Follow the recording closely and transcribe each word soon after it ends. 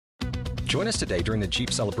Join us today during the Jeep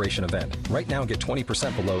Celebration event. Right now, get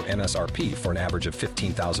 20% below MSRP for an average of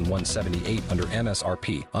 $15,178 under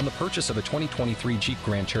MSRP on the purchase of a 2023 Jeep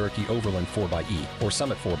Grand Cherokee Overland 4xE or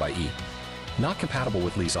Summit 4xE. Not compatible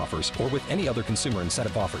with lease offers or with any other consumer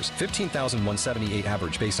incentive offers. $15,178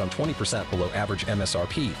 average based on 20% below average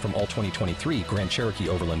MSRP from all 2023 Grand Cherokee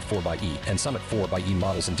Overland 4xE and Summit 4xE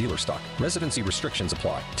models in dealer stock. Residency restrictions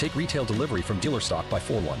apply. Take retail delivery from dealer stock by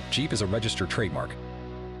 4/1. Jeep is a registered trademark.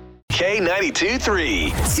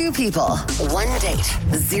 K92-3. Two people, one date,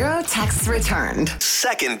 zero texts returned.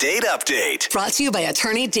 Second date update. Brought to you by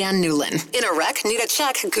attorney Dan Newlin. In a wreck, need a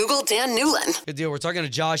check, Google Dan Newlin. Good deal. We're talking to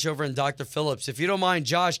Josh over in Dr. Phillips. If you don't mind,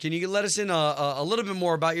 Josh, can you let us in a little bit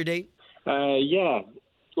more about your date? Yeah.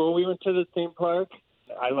 Well, we went to the theme park.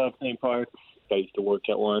 I love theme parks. I used to work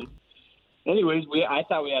at one. Anyways, I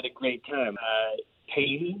thought we had a great time.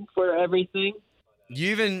 Paying for everything.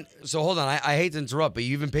 So hold on, I hate to interrupt, but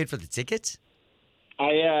you even paid for the tickets?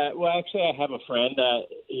 Actually, I have a friend that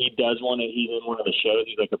he's in one of the shows.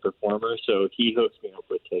 He's like a performer, so he hooks me up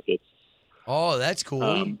with tickets. Oh, that's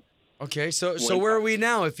cool. Okay, so where are we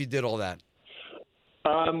now if you did all that?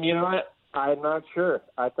 You know what? I'm not sure.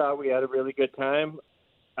 I thought we had a really good time.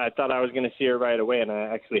 I thought I was going to see her right away, and I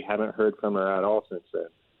actually haven't heard from her at all since then.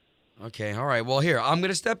 Okay, all right. Well, here, I'm going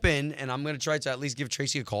to step in, and I'm going to try to at least give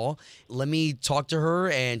Tracy a call. Let me talk to her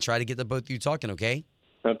and try to get the both of you talking, okay?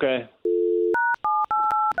 Okay.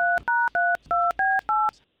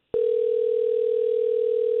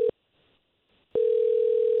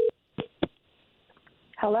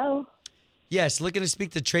 Hello? Yes, looking to speak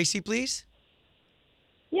to Tracy, please?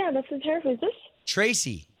 Yeah, this is her. Who's this?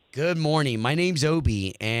 Tracy, good morning. My name's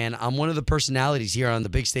Obi, and I'm one of the personalities here on the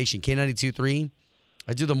big station, K92.3.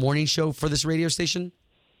 I do the morning show for this radio station.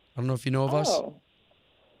 I don't know if you know of us.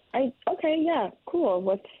 Okay, yeah, cool.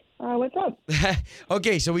 What's up?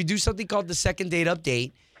 Okay, so we do something called the second date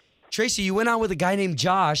update. Tracy, you went out with a guy named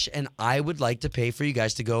Josh, and I would like to pay for you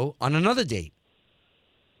guys to go on another date.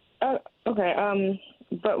 Okay.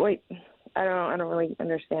 But wait, I don't really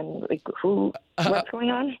understand. Like, what's going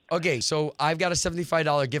on? Okay, so I've got a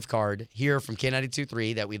 $75 gift card here from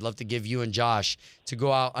K92.3 that we'd love to give you and Josh to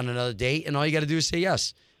go out on another date, and all you got to do is say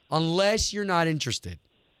yes, unless you're not interested.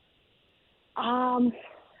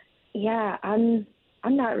 Yeah, I'm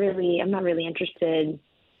not really interested.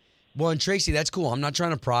 Well, and Tracy, that's cool. I'm not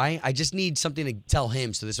trying to pry. I just need something to tell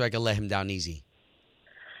him so this way I can let him down easy.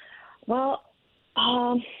 Well,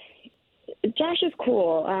 Josh is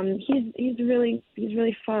cool. He's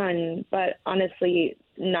really fun, but honestly,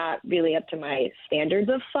 not really up to my standards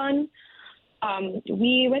of fun.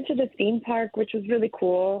 We went to the theme park, which was really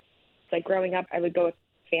cool. Like growing up, I would go with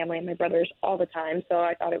family and my brothers all the time, so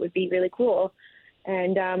I thought it would be really cool.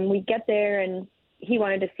 And we get there, and he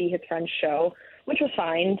wanted to see his friend's show, which was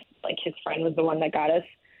fine. Like his friend was the one that got us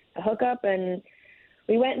a hookup, and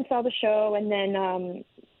we went and saw the show, and then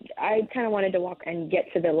I kind of wanted to walk and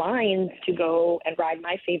get to the lines to go and ride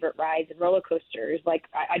my favorite rides and roller coasters. Like,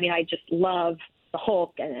 I just love the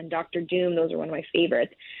Hulk and Dr. Doom. Those are one of my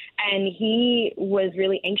favorites. And he was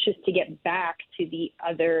really anxious to get back to the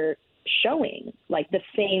other showing, like the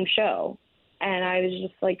same show. And I was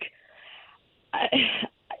just like, I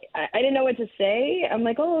didn't know what to say. I'm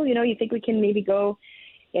like, you think we can maybe go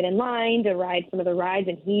get in line to ride some of the rides?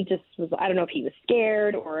 And he just was, I don't know if he was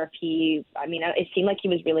scared or if it seemed like he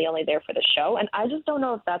was really only there for the show. And I just don't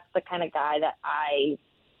know if that's the kind of guy that I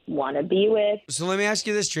want to be with. So let me ask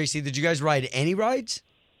you this, Tracy. Did you guys ride any rides?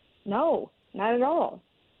 No, not at all.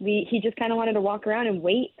 He just kind of wanted to walk around and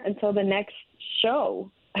wait until the next show.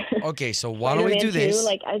 Okay, so why don't we do this?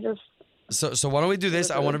 So why don't we do this?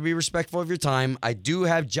 I want to be respectful of your time. I do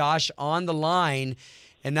have Josh on the line.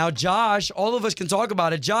 And now, Josh, all of us can talk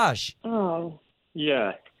about it. Josh. Oh.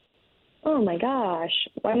 Yeah. Oh, my gosh.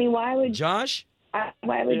 I mean, why would... Josh?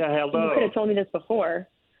 Why would... Yeah, hello. You could have told me this before.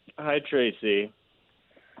 Hi, Tracy.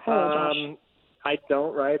 Hello, Josh. I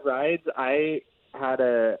don't ride rides. I had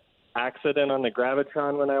a accident on the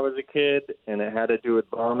Gravitron when I was a kid, and it had to do with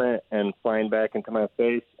vomit and flying back into my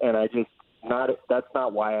face. And that's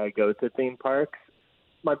not why I go to theme parks.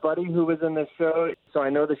 My buddy who was in the show, so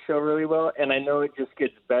I know the show really well, and I know it just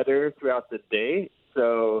gets better throughout the day.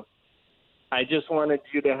 So I just wanted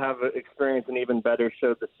you to have experience an even better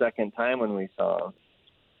show the second time when we saw him.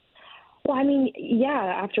 Well, I mean,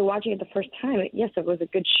 yeah, after watching it the first time, yes, it was a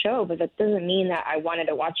good show, but that doesn't mean that I wanted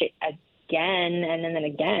to watch it again and then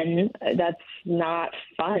again. That's not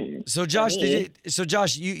fun. So, Josh,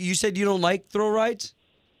 you said you don't like thrill rides?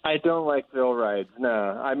 I don't like thrill rides, no.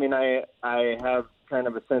 I mean, I have kind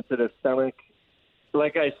of a sensitive stomach,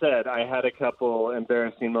 like I said, I had a couple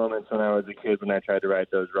embarrassing moments when I was a kid when I tried to ride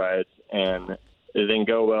those rides, and it didn't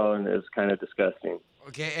go well, and it was kind of disgusting.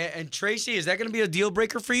 Okay, and Tracy, is that going to be a deal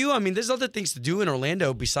breaker for you? I mean, there's other things to do in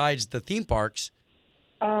Orlando besides the theme parks.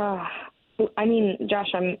 I mean, Josh,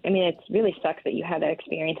 it really sucks that you had that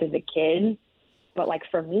experience as a kid, but like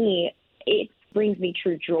for me, it brings me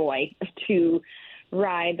true joy to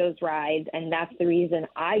ride those rides, and that's the reason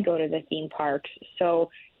I go to the theme parks. So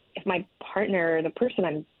if my partner, the person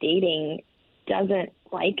I'm dating, doesn't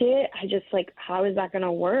like it, I just like, how is that going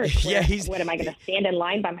to work? What am I going to stand in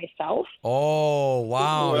line by myself? Oh,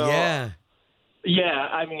 wow. Well, yeah. Yeah,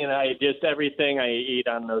 I mean, everything I eat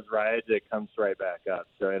on those rides, it comes right back up.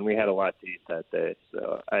 So, and we had a lot to eat that day,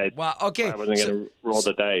 so I wasn't going to roll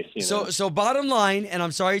the dice. So bottom line, and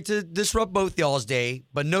I'm sorry to disrupt both y'all's day,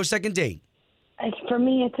 but no second date. For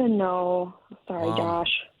me, it's a no. Sorry, Josh.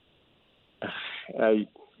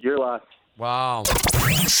 You're lost. Wow.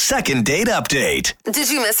 Second date update. Did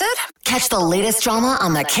you miss it? Catch the latest drama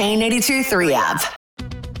on the K82-3 app.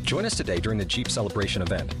 Join us today during the Jeep Celebration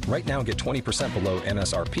event. Right now, get 20% below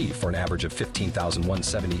MSRP for an average of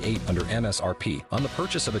 $15,178 under MSRP on the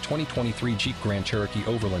purchase of a 2023 Jeep Grand Cherokee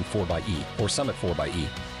Overland 4xE or Summit 4xE.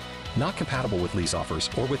 Not compatible with lease offers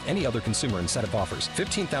or with any other consumer incentive offers.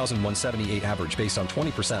 $15,178 average based on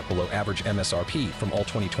 20% below average MSRP from all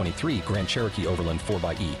 2023 Grand Cherokee Overland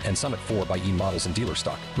 4xE and Summit 4xE models in dealer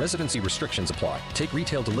stock. Residency restrictions apply. Take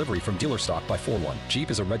retail delivery from dealer stock by 4/1. Jeep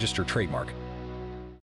is a registered trademark.